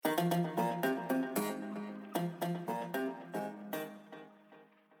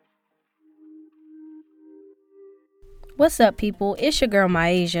What's up, people? It's your girl,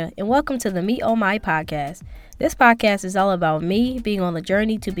 Myasia, and welcome to the Me Oh My podcast. This podcast is all about me being on the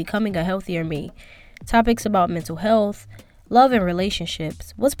journey to becoming a healthier me. Topics about mental health, love and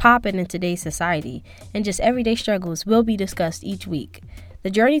relationships, what's popping in today's society, and just everyday struggles will be discussed each week. The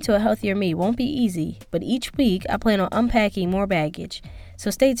journey to a healthier me won't be easy, but each week I plan on unpacking more baggage.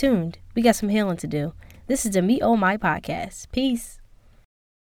 So stay tuned. We got some healing to do. This is the Me Oh My podcast. Peace.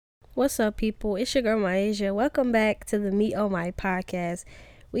 What's up, people? It's your girl, Myasia. Welcome back to the Me Oh My podcast.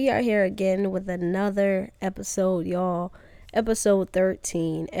 We are here again with another episode, y'all. Episode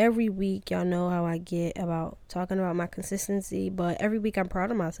 13. Every week, y'all know how I get about talking about my consistency, but every week I'm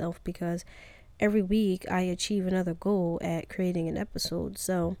proud of myself because every week I achieve another goal at creating an episode.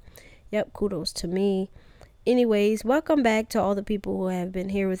 So, yep, kudos to me. Anyways, welcome back to all the people who have been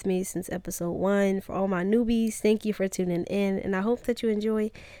here with me since episode 1. For all my newbies, thank you for tuning in, and I hope that you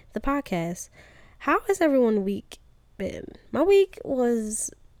enjoy the podcast. How has everyone's week been? My week was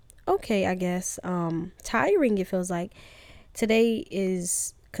okay, I guess. Tiring, it feels like. Today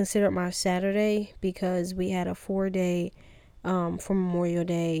is considered my Saturday because we had a 4-day for Memorial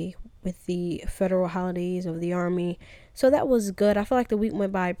Day with the federal holidays of the Army. So that was good. I feel like the week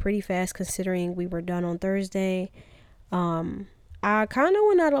went by pretty fast considering we were done on Thursday. I kind of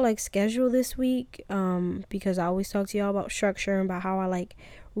went out of schedule this week because I always talk to y'all about structure and about how I like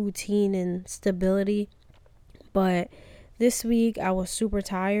routine and stability. But this week I was super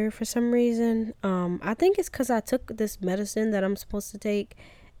tired for some reason. I think it's because I took this medicine that I'm supposed to take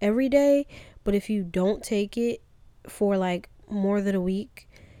every day. But if you don't take it for more than a week,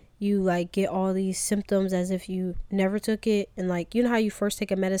 you get all these symptoms as if you never took it. And you know how you first take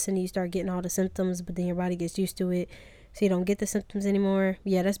a medicine and you start getting all the symptoms, but then your body gets used to it, so you don't get the symptoms anymore.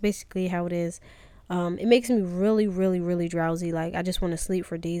 Yeah, that's basically how it is. It makes me really, really, really drowsy. I just want to sleep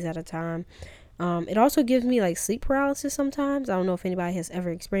for days at a time. It also gives me sleep paralysis sometimes. I don't know if anybody has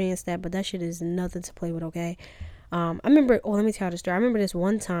ever experienced that, but that shit is nothing to play with, okay? I remember, let me tell you the story. I remember this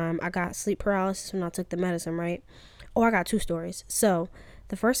one time I got sleep paralysis when I took the medicine, right? I got 2 stories. So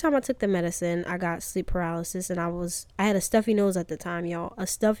the first time I took the medicine, I got sleep paralysis, and I had a stuffy nose at the time, y'all. A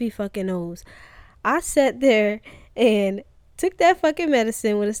stuffy fucking nose. I sat there and took that fucking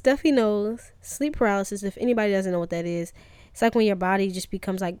medicine with a stuffy nose. Sleep paralysis, if anybody doesn't know what that is, it's when your body just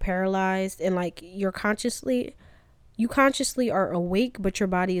becomes paralyzed and you consciously are awake, but your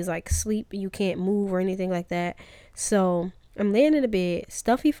body is sleep. You can't move or anything like that. So I'm laying in the bed,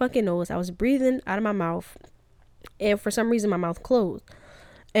 stuffy fucking nose. I was breathing out of my mouth, and for some reason my mouth closed.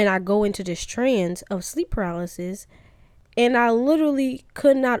 And I go into this trance of sleep paralysis, and I literally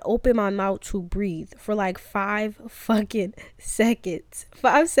could not open my mouth to breathe for 5 fucking seconds.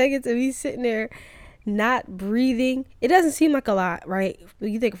 5 seconds of me sitting there not breathing. It doesn't seem like a lot, right?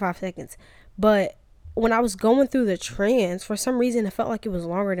 You think 5 seconds. But when I was going through the trance, for some reason it felt like it was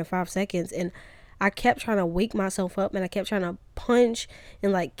longer than 5 seconds. And I kept trying to wake myself up, and I kept trying to punch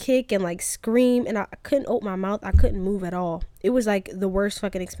and kick and scream, and I couldn't open my mouth. I couldn't move at all. It was the worst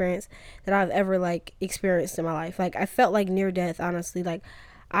fucking experience that I've ever experienced in my life. I felt near death, honestly.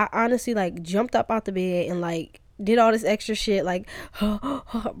 I honestly jumped up out the bed and did all this extra shit,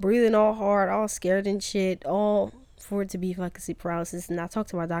 breathing all hard, all scared and shit, all for it to be fucking sleep paralysis. And I talked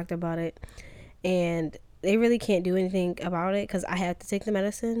to my doctor about it, and they really can't do anything about it because I have to take the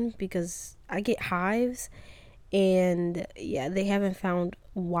medicine because I get hives. And yeah, they haven't found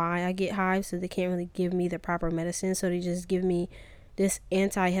why I get hives, so they can't really give me the proper medicine. So they just give me this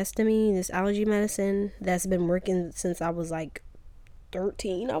antihistamine, this allergy medicine that's been working since I was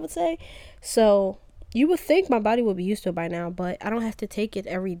 13, I would say. So you would think my body would be used to it by now, but I don't have to take it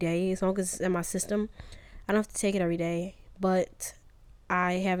every day as long as it's in my system. I don't have to take it every day, but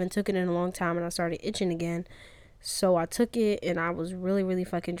I haven't took it in a long time, and I started itching again. So I took it, and I was really, really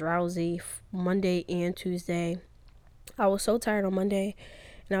fucking drowsy Monday and Tuesday. I was so tired on Monday,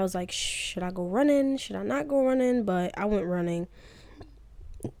 and I was like, should I go running? Should I not go running? But I went running.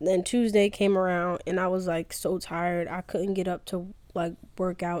 Then Tuesday came around, and I was so tired. I couldn't get up to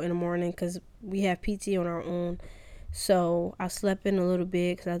work out in the morning because we have PT on our own. So I slept in a little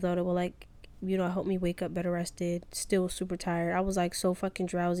bit because I thought it would help me wake up better rested. Still super tired. I was so fucking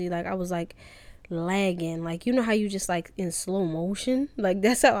drowsy. I was lagging. You know how you just in slow motion?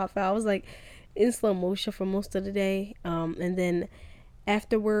 That's how I felt. I was in slow motion for most of the day. And then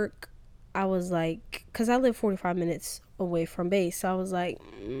after work, I was because I live 45 minutes away from base. So I was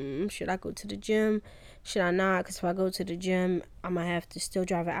should I go to the gym? Should I not? Because if I go to the gym, I'm going to have to still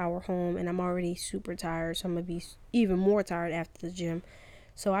drive an hour home, and I'm already super tired. So I'm going to be even more tired after the gym.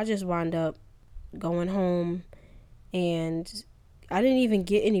 So I just wound up going home, and I didn't even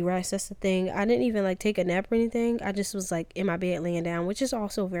get any rest. That's the thing. I didn't even like take a nap or anything. I just was like in my bed laying down, which is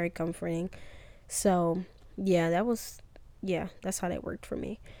also very comforting. So yeah, that's how that worked for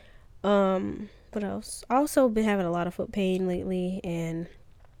me. What else? I also been having a lot of foot pain lately, and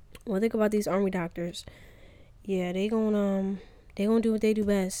when I think about these army doctors, yeah, they gonna do what they do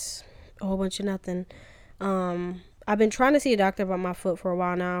best. A whole bunch of nothing. I've been trying to see a doctor about my foot for a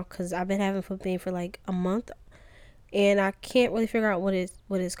while now because I've been having foot pain for like a month, and I can't really figure out what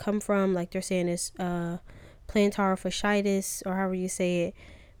it's come from. Like they're saying it's plantar fasciitis or however you say it,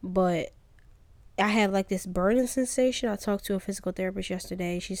 but I have like this burning sensation. I talked to a physical therapist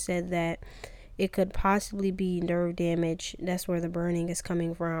yesterday. She said that it could possibly be nerve damage. That's where the burning is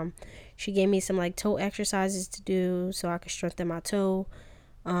coming from. She gave me some like toe exercises to do so I could strengthen my toe.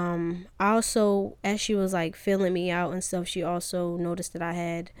 I also, as she was like filling me out and stuff, she also noticed that I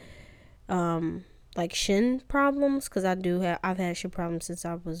had like shin problems because I've had shin problems since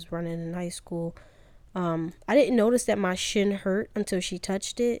I was running in high school. I didn't notice that my shin hurt until she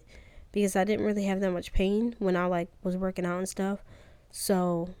touched it because I didn't really have that much pain when I like was working out and stuff.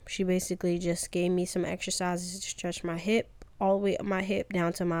 So she basically just gave me some exercises to stretch my hip all the way up my hip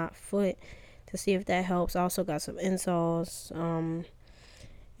down to my foot to see if that helps. I also got some insoles.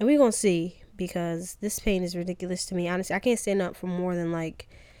 And we're gonna see because this pain is ridiculous to me. Honestly, I can't stand up for more than like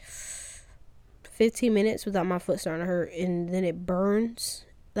 15 minutes without my foot starting to hurt, and then it burns.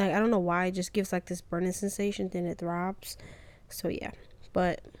 Like I don't know why, it just gives like this burning sensation, then it throbs. So yeah,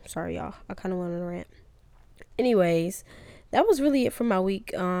 but sorry y'all, I kind of went on a rant. Anyways, that was really it for my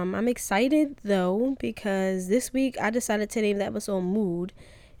week. I'm excited though because this week I decided to name the episode Mood,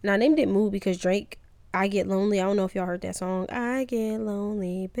 and I named it Mood because Drake, I Get Lonely. I don't know if y'all heard that song. I get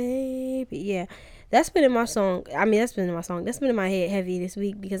lonely, baby. Yeah, that's been in my song. That's been in my song. That's been in my head heavy this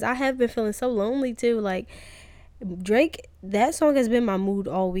week because I have been feeling so lonely too. Like Drake, that song has been my mood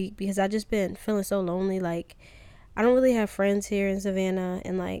all week because I just been feeling so lonely. Like I don't really have friends here in Savannah,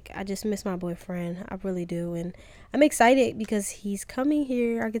 and like I just miss my boyfriend. I really do, and I'm excited because he's coming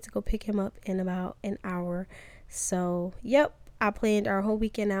here. I get to go pick him up in about an hour. So, yep, I planned our whole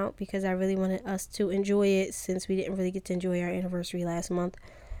weekend out because I really wanted us to enjoy it since we didn't really get to enjoy our anniversary last month.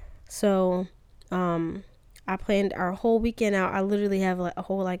 So, I planned our whole weekend out. I literally have like a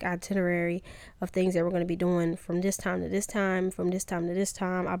whole like itinerary of things that we're going to be doing from this time to this time, from this time to this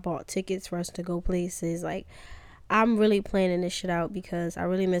time. I bought tickets for us to go places. Like I'm really planning this shit out because I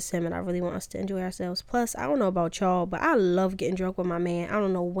really miss him and I really want us to enjoy ourselves. Plus, I don't know about y'all, but I love getting drunk with my man. I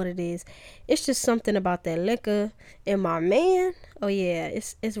don't know what it is. It's just something about that liquor and my man. Oh yeah,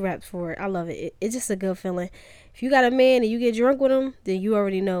 it's wrapped for it. I love it. It's just a good feeling. If you got a man and you get drunk with him, then you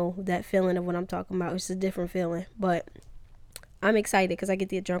already know that feeling of what I'm talking about. It's a different feeling. But I'm excited because I get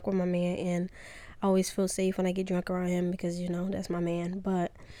to get drunk with my man, and I always feel safe when I get drunk around him because, you know, that's my man.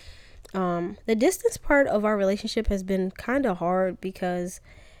 But the distance part of our relationship has been kind of hard because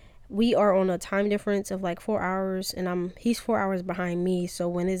we are on a time difference of like 4 hours, and he's 4 hours behind me. So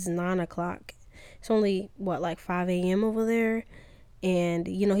when it's 9 o'clock, it's only like 5 a.m. over there, and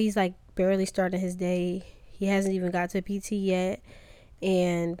you know he's like barely starting his day. He hasn't even got to PT yet,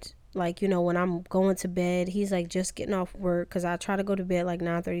 and like, you know, when I'm going to bed, he's like just getting off work because I try to go to bed like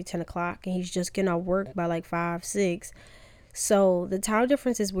 9:30, 10 o'clock, and he's just getting off work by like 5, 6. So the time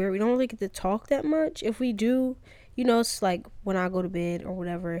difference is weird. We don't really get to talk that much. If we do, you know, it's like when I go to bed or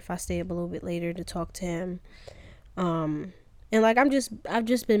whatever, if I stay up a little bit later to talk to him. And like I've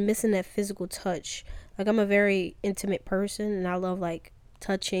just been missing that physical touch. Like I'm a very intimate person, and I love like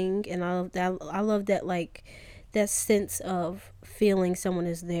touching, and I love that like that sense of feeling someone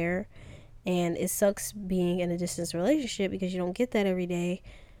is there. And it sucks being in a distance relationship because you don't get that every day.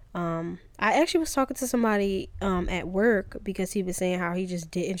 I actually was talking to somebody at work because he was saying how he just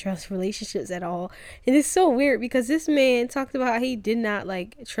didn't trust relationships at all. And it's so weird because this man talked about how he did not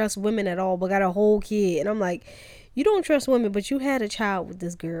like trust women at all but got a whole kid. And I'm like, you don't trust women, but you had a child with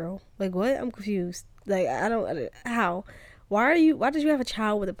this girl. Like, what? I'm confused. Like, how? Why did you have a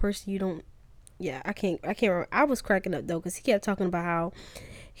child with a person you don't? Yeah, I can't remember. I was cracking up though because he kept talking about how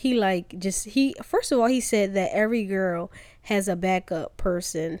first of all, he said that every girl has a backup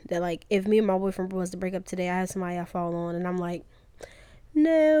person, that like if me and my boyfriend was to break up today, I have somebody I fall on. And I'm like,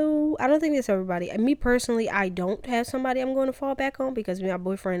 no, I don't think that's everybody. And me personally, I don't have somebody I'm going to fall back on because me and my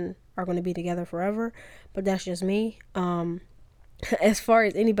boyfriend are going to be together forever, but that's just me. As far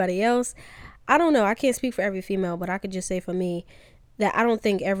as anybody else, I don't know. I can't speak for every female, but I could just say for me that I don't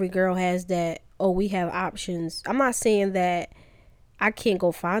think every girl has that, oh, we have options. I'm not saying that I can't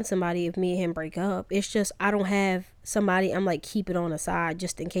go find somebody if me and him break up. It's just I don't have somebody I'm like keep it on the side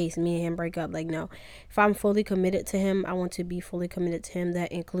just in case me and him break up. Like, no, if I'm fully committed to him, I want to be fully committed to him.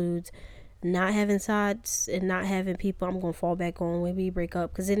 That includes not having sides and not having people I'm gonna fall back on when we break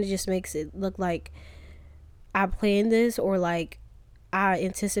up, because then it just makes it look like I planned this, or like I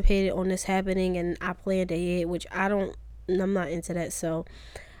anticipated on this happening and I planned it, which I'm not into that. So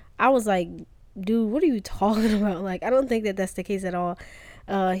I was like, dude, what are you talking about? Like, I don't think that that's the case at all.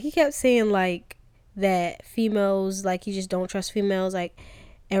 He kept saying like that females, like, he just don't trust females. Like,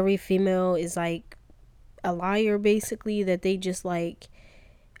 every female is like a liar, basically, that they just like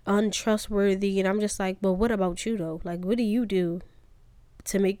untrustworthy. And I'm just like, but what about you though? Like, what do you do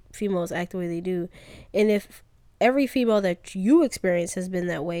to make females act the way they do? And if every female that you experience has been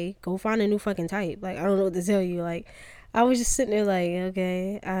that way, go find a new fucking type. Like, I don't know what to tell you. Like, I was just sitting there like,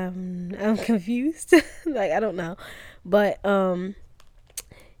 okay, I'm confused. Like, I don't know. But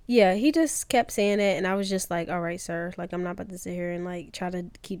yeah, he just kept saying it, and I was just like, all right, sir, like, I'm not about to sit here and like try to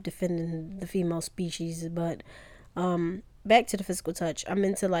keep defending the female species. But back to the physical touch. I'm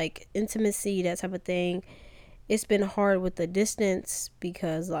into like intimacy, that type of thing. It's been hard with the distance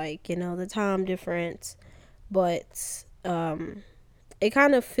because, like, you know, the time difference, but it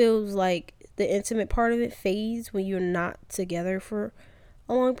kind of feels like the intimate part of it fades when you're not together for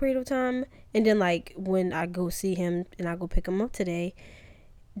a long period of time. And then, like, when I go see him and I go pick him up today,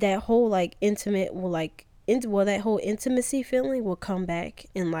 that whole like intimate will like that whole intimacy feeling will come back,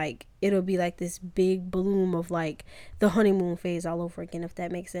 and like it'll be like this big bloom of like the honeymoon phase all over again, if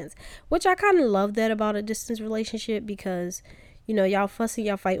that makes sense. Which I kind of love that about a distance relationship, because, you know, y'all fussing,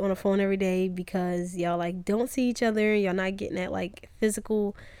 y'all fight on the phone every day because y'all like don't see each other, y'all not getting that like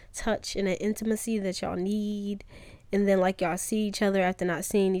physical touch and that intimacy that y'all need. And then like y'all see each other after not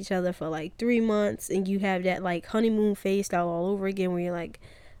seeing each other for like 3 months, and you have that like honeymoon phase style all over again, where you're like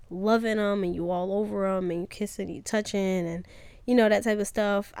loving them and you all over them and you kissing, you touching, and you know, that type of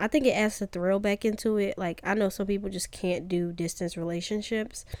stuff. I think it adds the thrill back into it. Like, I know some people just can't do distance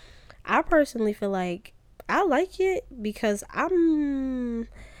relationships. I personally feel like I like it because I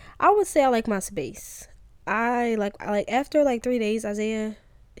would say I like my space. I like after like 3 days, Isaiah,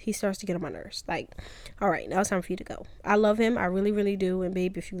 he starts to get on my nerves. Like, all right, now it's time for you to go. I love him, I really, really do. And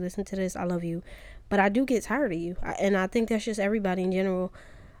babe, if you listen to this, I love you, but I do get tired of you. And I think that's just everybody in general.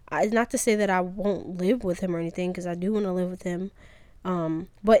 It's not to say that I won't live with him or anything, because I do want to live with him.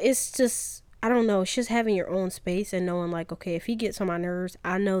 But it's just, I don't know, it's just having your own space and knowing like, okay, if he gets on my nerves,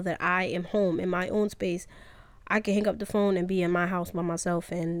 I know that I am home in my own space. I can hang up the phone and be in my house by myself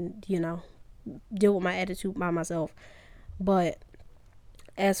and, you know, deal with my attitude by myself. But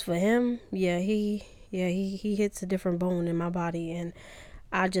as for him, he hits a different bone in my body, and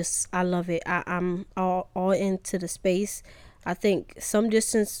I love it. I'm all into the space. I think some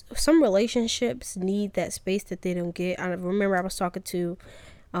relationships need that space that they don't get. I remember I was talking to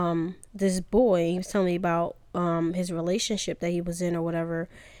this boy. He was telling me about his relationship that he was in or whatever,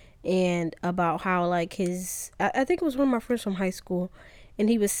 and about how like I think it was one of my friends from high school, and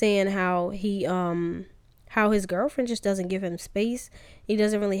he was saying how how his girlfriend just doesn't give him space. He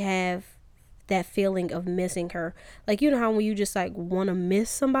doesn't really have that feeling of missing her. Like, you know how when you just like want to miss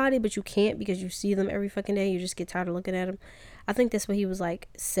somebody but you can't because you see them every fucking day, you just get tired of looking at them. I think that's what he was like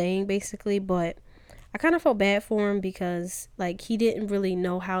saying basically. But I kind of felt bad for him because like he didn't really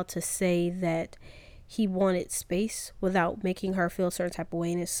know how to say that he wanted space without making her feel a certain type of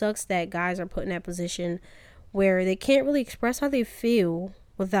way. And it sucks that guys are put in that position where they can't really express how they feel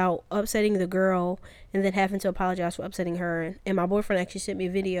without upsetting the girl and then having to apologize for upsetting her. And my boyfriend actually sent me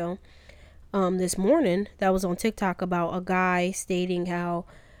a video this morning that was on TikTok about a guy stating how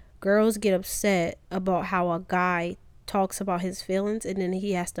girls get upset about how a guy talks about his feelings, and then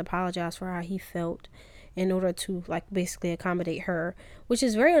he has to apologize for how he felt in order to like basically accommodate her, which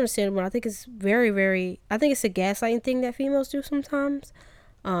is very understandable. I think it's I think it's a gaslighting thing that females do sometimes.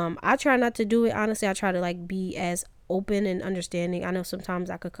 I try not to do it, honestly. I try to like be as open and understanding. I know sometimes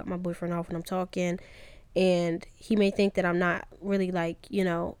I could cut my boyfriend off when I'm talking, and he may think that I'm not really like, you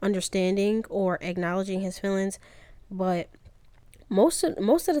know, understanding or acknowledging his feelings. But most of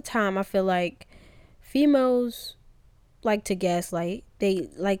the time I feel like females like to gaslight. They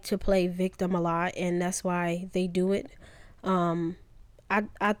like to play victim a lot, and that's why they do it.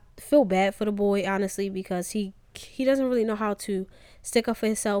 I feel bad for the boy, honestly, because he doesn't really know how to stick up for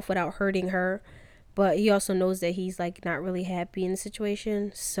himself without hurting her, but he also knows that he's like not really happy in the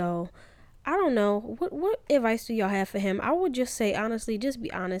situation. So I don't know. What advice do y'all have for him? I would just say, honestly, just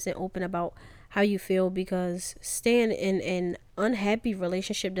be honest and open about how you feel, because staying in an unhappy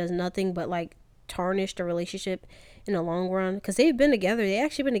relationship does nothing but like tarnish the relationship in the long run, because they've been together. They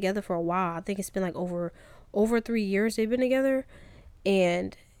actually been together for a while. I think it's been like over 3 years they've been together,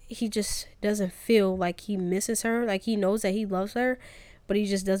 and he just doesn't feel like he misses her. Like, he knows that he loves her, but he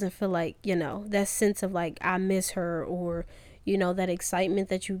just doesn't feel like, that sense of like, I miss her, or that excitement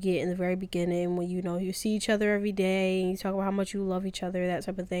that you get in the very beginning when you see each other every day and you talk about how much you love each other, that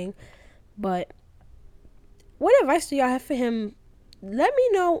type of thing. But what advice do y'all have for him? Let me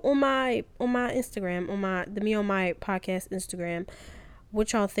know on my Instagram, on the Me On My podcast Instagram,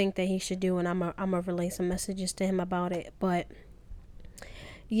 what y'all think that he should do, and I'm gonna relay some messages to him about it. But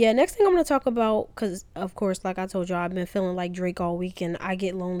yeah, next thing I'm gonna talk about, because of course, like I told y'all, I've been feeling like Drake all week, and I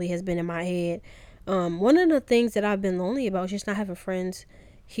Get Lonely has been in my head. One of the things that I've been lonely about is just not having friends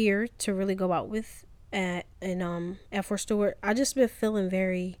here to really go out with at Fort Stewart. I just been feeling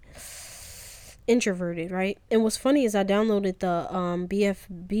very introverted, right? And what's funny is I downloaded the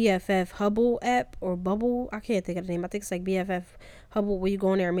BFF Hubble app, or Bubble. I can't think of the name. I think it's like BFF Hubble, where you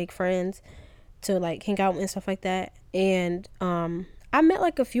go in there and make friends to like hang out and stuff like that. And I met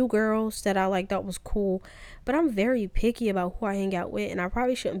like a few girls that I like thought was cool, but I'm very picky about who I hang out with, and I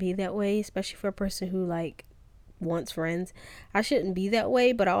probably shouldn't be that way, especially for a person who like wants friends. I shouldn't be that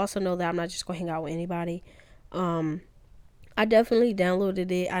way, but I also know that I'm not just gonna hang out with anybody. I definitely downloaded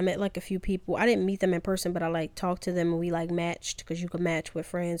it. I met like a few people. I didn't meet them in person, but I like talked to them, and we like matched, because you can match with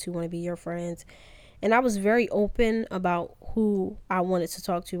friends who want to be your friends. And I was very open about who I wanted to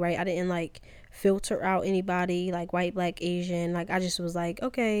talk to, right? I didn't like filter out anybody, like white, black, Asian. Like, I just was like,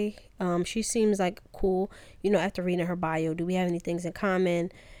 okay, she seems like cool, after reading her bio. Do we have any things in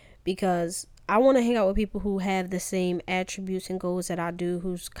common? Because I want to hang out with people who have the same attributes and goals that I do,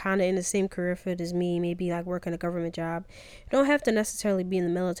 who's kind of in the same career field as me, maybe like working a government job. You don't have to necessarily be in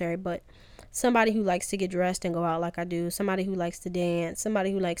the military, but somebody who likes to get dressed and go out like I do, somebody who likes to dance,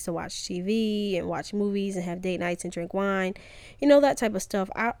 somebody who likes to watch TV and watch movies and have date nights and drink wine, that type of stuff.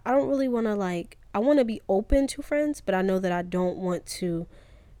 I don't really want to I want to be open to friends, but I know that I don't want to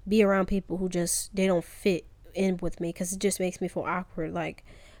be around people who they don't fit in with me, because it just makes me feel awkward. Like,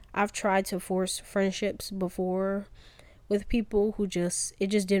 I've tried to force friendships before with people who it just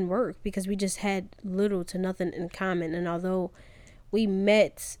didn't work, because we just had little to nothing in common. And although we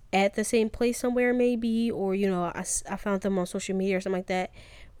met at the same place somewhere, maybe, or I found them on social media or something like that,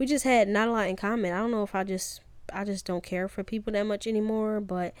 we just had not a lot in common. I don't know if I just don't care for people that much anymore,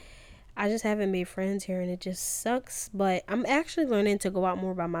 but I just haven't made friends here, and it just sucks. But I'm actually learning to go out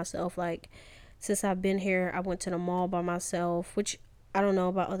more by myself. Like, since I've been here, I went to the mall by myself, which I don't know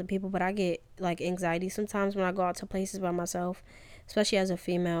about other people, but I get like anxiety sometimes when I go out to places by myself, especially as a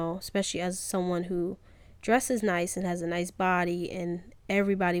female, especially as someone who dresses nice and has a nice body, and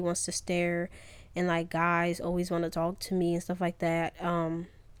everybody wants to stare, and like guys always want to talk to me and stuff like that.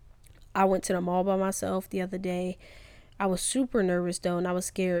 I went to the mall by myself the other day. I was super nervous though, and I was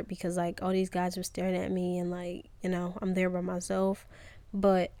scared because like all these guys were staring at me, and like, I'm there by myself.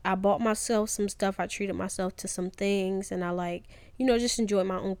 But I bought myself some stuff. I treated myself to some things, and I like, just enjoyed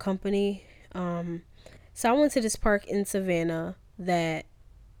my own company. So I went to this park in Savannah that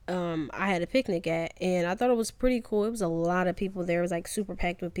I had a picnic at, and I thought it was pretty cool. It was a lot of people there. It was like super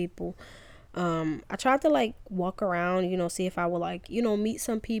packed with people. I tried to like walk around, see if I would like, meet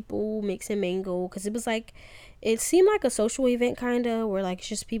some people, mix and mingle, because it was like, it seemed like a social event kind of, where like it's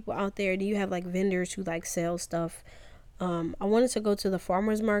just people out there. Do you have like vendors who like sell stuff? I wanted to go to the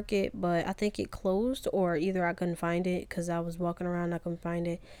farmer's market, but I think it closed, or either I couldn't find it because I was walking around and I couldn't find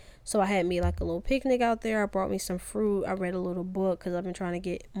it. So I had me like a little picnic out there. I brought me some fruit. I read a little book because I've been trying to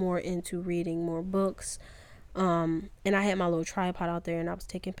get more into reading more books. And I had my little tripod out there, and I was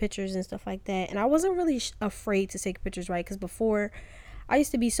taking pictures and stuff like that. And I wasn't really afraid to take pictures, right? Because before, I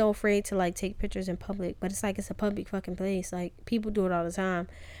used to be so afraid to like take pictures in public, but it's like, it's a public fucking place. Like, people do it all the time.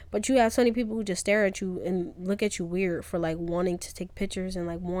 But you have so many people who just stare at you and look at you weird for like wanting to take pictures and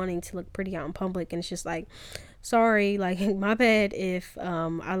like wanting to look pretty out in public. And it's just like, sorry, like, my bad if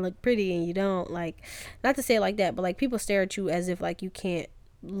I look pretty and you don't. Like, not to say it like that, but like, people stare at you as if like you can't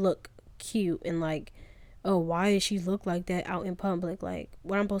look cute, and like, oh, why does she look like that out in public? Like,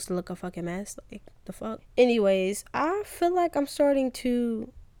 what, I'm supposed to look a fucking mess? Like, the fuck? Anyways, I feel like I'm starting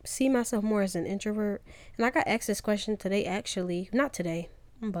to see myself more as an introvert. And I got asked this question today, actually. Not today.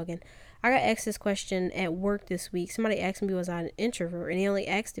 I'm bugging. I got asked this question at work this week. Somebody asked me, was I an introvert? And they only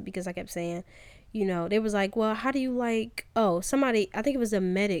asked it because I kept saying, they was like, well, how do you like, somebody, I think it was a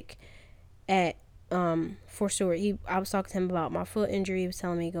medic at Fort Stewart. I was talking to him about my foot injury. He was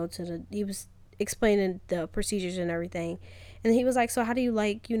telling me he was explaining the procedures and everything, and he was like, so how do you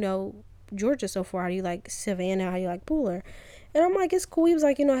like Georgia so far? How do you like Savannah? How do you like Pooler? And I'm like, it's cool. He was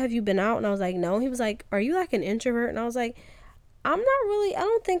like, have you been out? And I was like, no. He was like, are you like an introvert? And I was like, I'm not really, I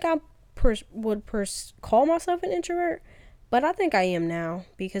don't think I would call myself an introvert, but I think I am now,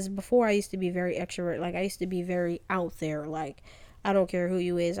 because before I used to be very extrovert. Like, I used to be very out there. Like, I don't care who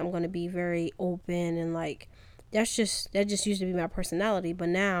you is, I'm going to be very open, and like, that just used to be my personality. But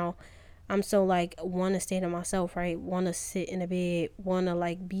now I'm so like, want to stay to myself, right? Want to sit in a bed, want to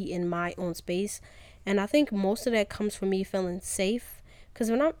like be in my own space. And I think most of that comes from me feeling safe. Because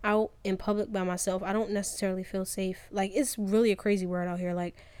when I'm out in public by myself, I don't necessarily feel safe. Like, it's really a crazy world out here.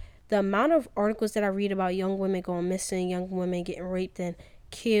 Like, the amount of articles that I read about young women going missing, young women getting raped and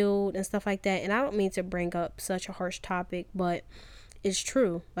killed and stuff like that. And I don't mean to bring up such a harsh topic, but it's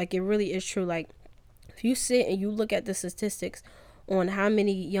true. Like, it really is true. Like, if you sit and you look at the statistics on how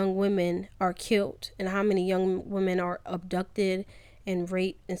many young women are killed and how many young women are abducted and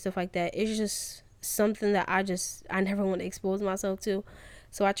raped and stuff like that, it's just something that I never want to expose myself to.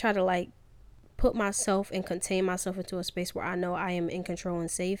 So I try to like put myself and contain myself into a space where I know I am in control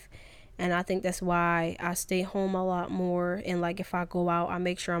and safe. And I think that's why I stay home a lot more. And like, if I go out, I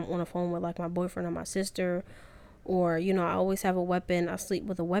make sure I'm on the phone with like my boyfriend or my sister, or I always have a weapon. I sleep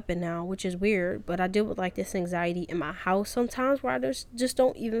with a weapon now, which is weird, but I deal with like this anxiety in my house sometimes where I just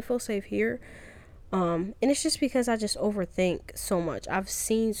don't even feel safe here. And it's just because I just overthink so much. I've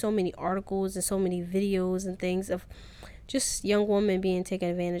seen so many articles and so many videos and things of just young women being taken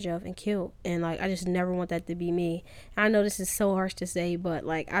advantage of and killed, and like, I just never want that to be me. I know this is so harsh to say, but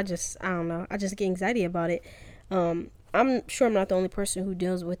like, I don't know, I just get anxiety about it. I'm sure I'm not the only person who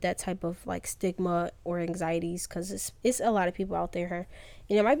deals with that type of like stigma or anxieties, because it's a lot of people out there,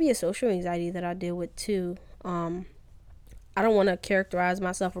 and it might be a social anxiety that I deal with too. I don't want to characterize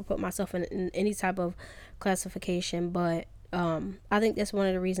myself or put myself in any type of classification, but I think that's one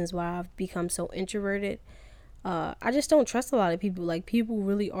of the reasons why I've become so introverted. I just don't trust a lot of people. Like, people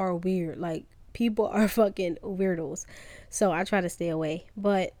really are weird. Like, people are fucking weirdos. So I try to stay away.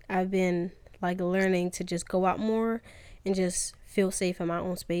 But I've been like learning to just go out more and just feel safe in my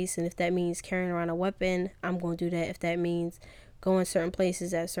own space. And if that means carrying around a weapon, I'm going to do that. If that means going certain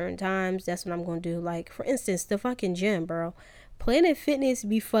places at certain times, that's what I'm going to do. Like, for instance, the fucking gym, bro. Planet Fitness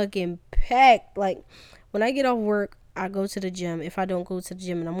be fucking packed. Like, when I get off work, I go to the gym. If I don't go to the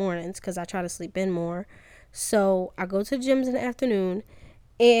gym in the mornings, because I try to sleep in more. So I go to the gyms in the afternoon,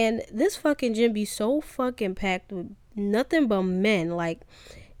 and this fucking gym be so fucking packed with nothing but men. Like,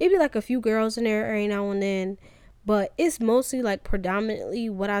 it be like a few girls in there every now and then, but it's mostly like predominantly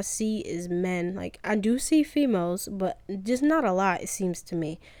what I see is men. Like, I do see females, but just not a lot, it seems to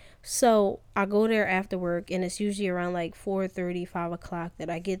me. So I go there after work, and it's usually around like 4:30, 5 o'clock that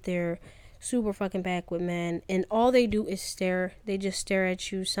I get there, super fucking packed with men, and all they do is stare. They just stare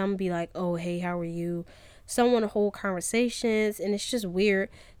at you. Some be like, oh, hey, how are you? Some want to hold conversations, and it's just weird.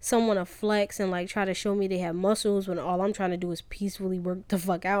 Some want to flex and like try to show me they have muscles when all I'm trying to do is peacefully work the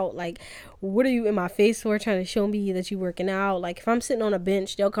fuck out. Like, what are you in my face for, trying to show me that you working out? Like, if I'm sitting on a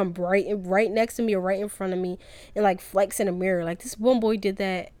bench, they'll come right next to me or right in front of me and like flex in a mirror. Like, this one boy did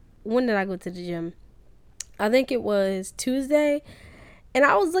that. When did I go to the gym? I think it was Tuesday, and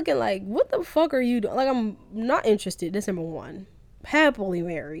I was looking like, what the fuck are you doing? Like, I'm not interested. That's number one. Happily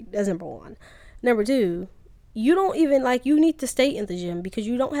married. That's number one. Number two, you don't even like, you need to stay in the gym because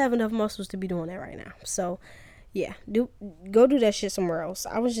you don't have enough muscles to be doing that right now. So yeah, go do that shit somewhere else.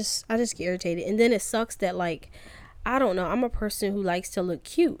 I just get irritated. And then it sucks that like, I don't know, I'm a person who likes to look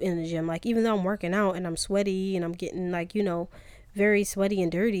cute in the gym. Like, even though I'm working out and I'm sweaty and I'm getting like, very sweaty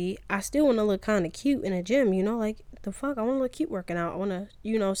and dirty, I still want to look kind of cute in a gym, like, the fuck, I want to look cute working out. I want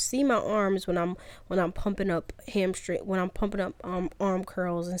to, see my arms when I'm pumping up hamstring, when I'm pumping up arm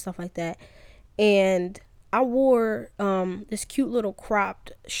curls and stuff like that. And I wore this cute little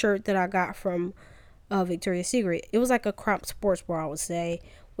cropped shirt that I got from Victoria's Secret. It was like a cropped sports bra, I would say,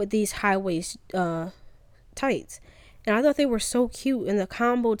 with these high waist tights. And I thought they were so cute, and the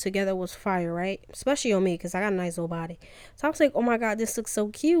combo together was fire, right? Especially on me, because I got a nice little body. So I was like, oh my god, this looks so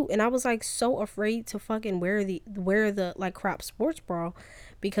cute. And I was like so afraid to fucking wear the like cropped sports bra,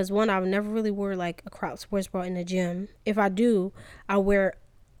 because one, I've never really wore like a cropped sports bra in the gym. If I do, I wear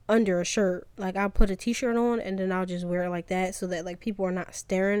under a shirt. Like, I'll put a t-shirt on and then I'll just wear it like that, so that like people are not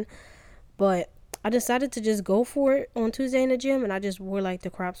staring. But I decided to just go for it on Tuesday in the gym, and I just wore like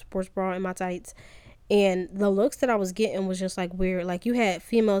the cropped sports bra and my tights. And the looks that I was getting was just like weird. Like, you had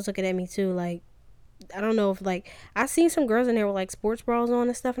females looking at me too. Like, I don't know if like, I seen some girls in there with like sports bras on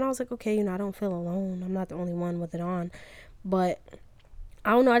and stuff, and I was like, okay, I don't feel alone. I'm not the only one with it on. But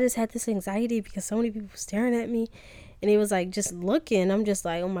I don't know, I just had this anxiety because so many people were staring at me. And he was like just looking. I'm just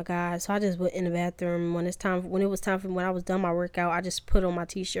like, oh my God. So I just went in the bathroom when I was done my workout. I just put on my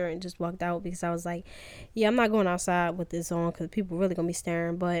t-shirt and just walked out because I was like, yeah, I'm not going outside with this on because people really gonna be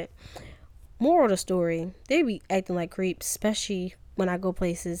staring. But moral of the story, they be acting like creeps, especially when I go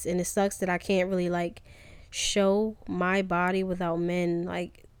places, and it sucks that I can't really like show my body without men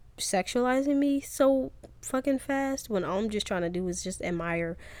like sexualizing me so fucking fast when all I'm just trying to do is just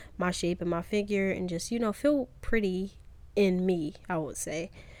admire my shape and my figure and just, feel pretty in me, I would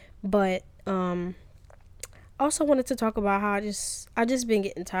say. But also wanted to talk about how I just been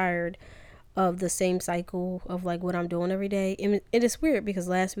getting tired of the same cycle of like what I'm doing every day. And it is weird because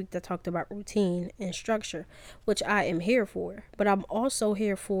last week I talked about routine and structure, which I am here for, but I'm also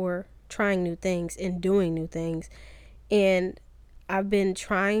here for trying new things and doing new things. And I've been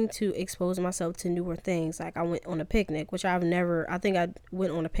trying to expose myself to newer things. Like I went on a picnic, which I think I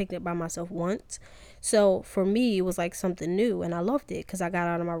went on a picnic by myself once. So for me, it was like something new and I loved it because I got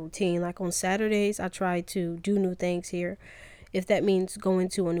out of my routine. Like on Saturdays, I try to do new things here. If that means going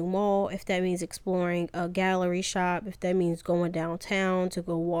to a new mall, if that means exploring a gallery shop, if that means going downtown to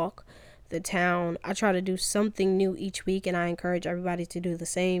go walk the town, I try to do something new each week, and I encourage everybody to do the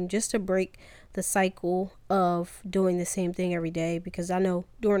same just to break the cycle of doing the same thing every day, because I know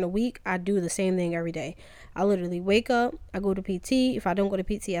during the week I do the same thing every day. I literally wake up, I go to PT. If I don't go to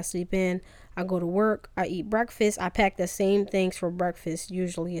PT, I sleep in. I go to work, I eat breakfast. I pack the same things for breakfast.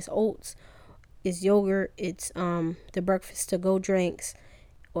 Usually it's oats, it's yogurt, it's the breakfast to go drinks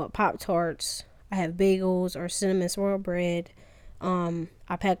or Pop Tarts. I have bagels or cinnamon swirl bread.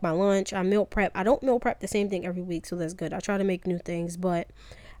 I pack my lunch. I meal prep. I don't meal prep the same thing every week, so that's good. I try to make new things, but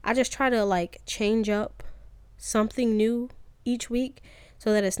I just try to like change up something new each week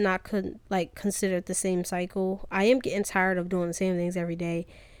so that it's not considered the same cycle. I am getting tired of doing the same things every day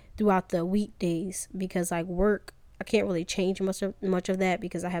throughout the weekdays because like work, I can't really change much of that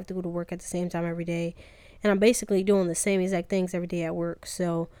because I have to go to work at the same time every day, and I'm basically doing the same exact things every day at work.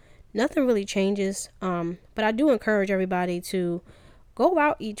 So nothing really changes. But I do encourage everybody to go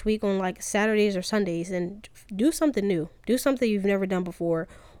out each week on like Saturdays or Sundays and do something new. Do something you've never done before,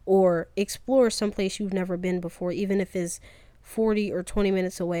 or explore someplace you've never been before, even if it's 40 or 20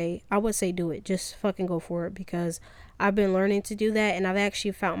 minutes away. I would say do it. Just fucking go for it, because I've been learning to do that, and I've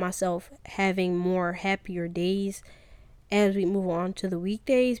actually found myself having more happier days as we move on to the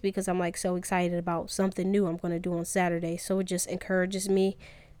weekdays because I'm like so excited about something new I'm going to do on Saturday. So it just encourages me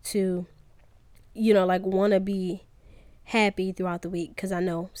to, like want to be happy throughout the week, because I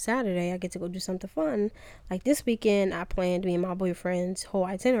know Saturday I get to go do something fun. Like this weekend, I planned me and my boyfriend's whole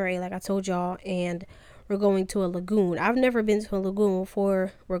itinerary, like I told y'all, and we're going to a lagoon. I've never been to a lagoon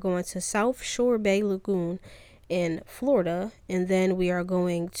before. We're going to South Shore Bay Lagoon in Florida, and then we are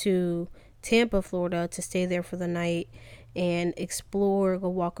going to Tampa, Florida to stay there for the night and explore, go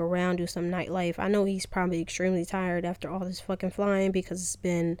walk around, do some nightlife. I know he's probably extremely tired after all this fucking flying because it's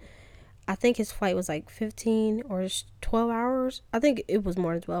been, I think his flight was like 15 or 12 hours. I think it was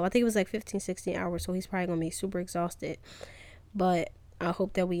more than 12. I think it was like 15, 16 hours. So he's probably going to be super exhausted. But I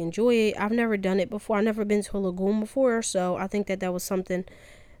hope that we enjoy it. I've never done it before. I've never been to a lagoon before. So I think that was something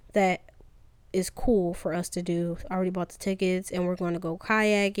that is cool for us to do. I already bought the tickets, and we're going to go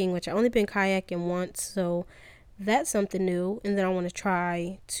kayaking, which I only been kayaking once. So that's something new. And then I want to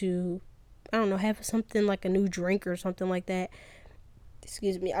try to, I don't know, have something like a new drink or something like that.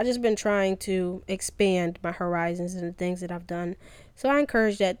 Excuse me. I just been trying to expand my horizons and the things that I've done. So I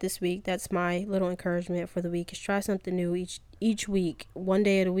encourage that this week. That's my little encouragement for the week, is try something new each week. One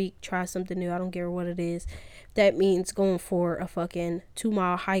day of the week, try something new. I don't care what it is. That means going for a fucking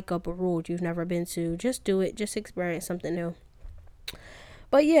 2-mile hike up a road you've never been to. Just do it. Just experience something new.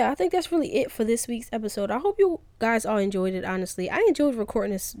 But yeah, I think that's really it for this week's episode. I hope you guys all enjoyed it, honestly. I enjoyed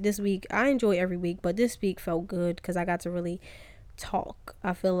recording this week. I enjoy every week, but this week felt good because I got to really talk.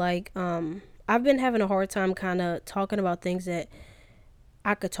 I feel like I've been having a hard time kind of talking about things that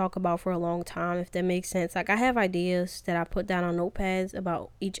I could talk about for a long time, if that makes sense. Like I have ideas that I put down on notepads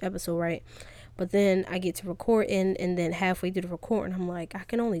about each episode, right? But then I get to recording, and then halfway through the recording, I'm like, I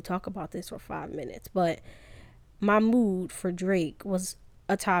can only talk about this for 5 minutes. But my mood for Drake was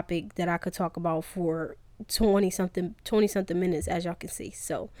a topic that I could talk about for 20 something minutes, as y'all can see.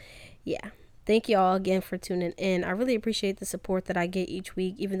 So yeah, thank you all again for tuning in. I really appreciate the support that I get each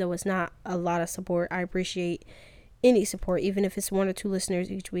week. Even though it's not a lot of support, I appreciate any support, even if it's 1 or 2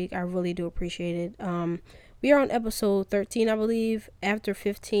 listeners each week. I really do appreciate it. We are on episode 13, I believe. After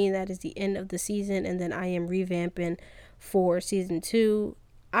 15, that is the end of the season, and then I am revamping for season 2.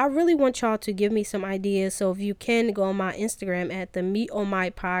 I really want y'all to give me some ideas. So if you can, go on my Instagram at the Meet on My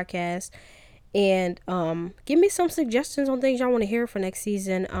Podcast And give me some suggestions on things y'all want to hear for next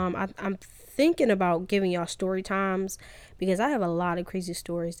season. I'm thinking about giving y'all story times because I have a lot of crazy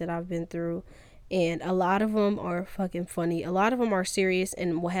stories that I've been through, and a lot of them are fucking funny. A lot of them are serious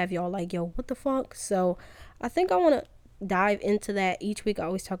and will have y'all like, yo, what the fuck? So I think I want to dive into that each week. I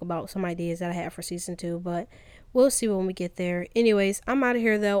always talk about some ideas that I have for season 2, but we'll see when we get there. Anyways, I'm out of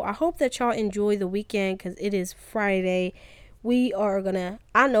here though. I hope that y'all enjoy the weekend because it is Friday.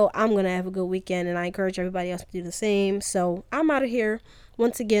 I know I'm gonna have a good weekend, and I encourage everybody else to do the same. So I'm out of here.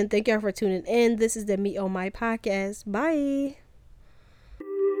 Once again, thank y'all for tuning in. This is the Meet on My podcast. Bye.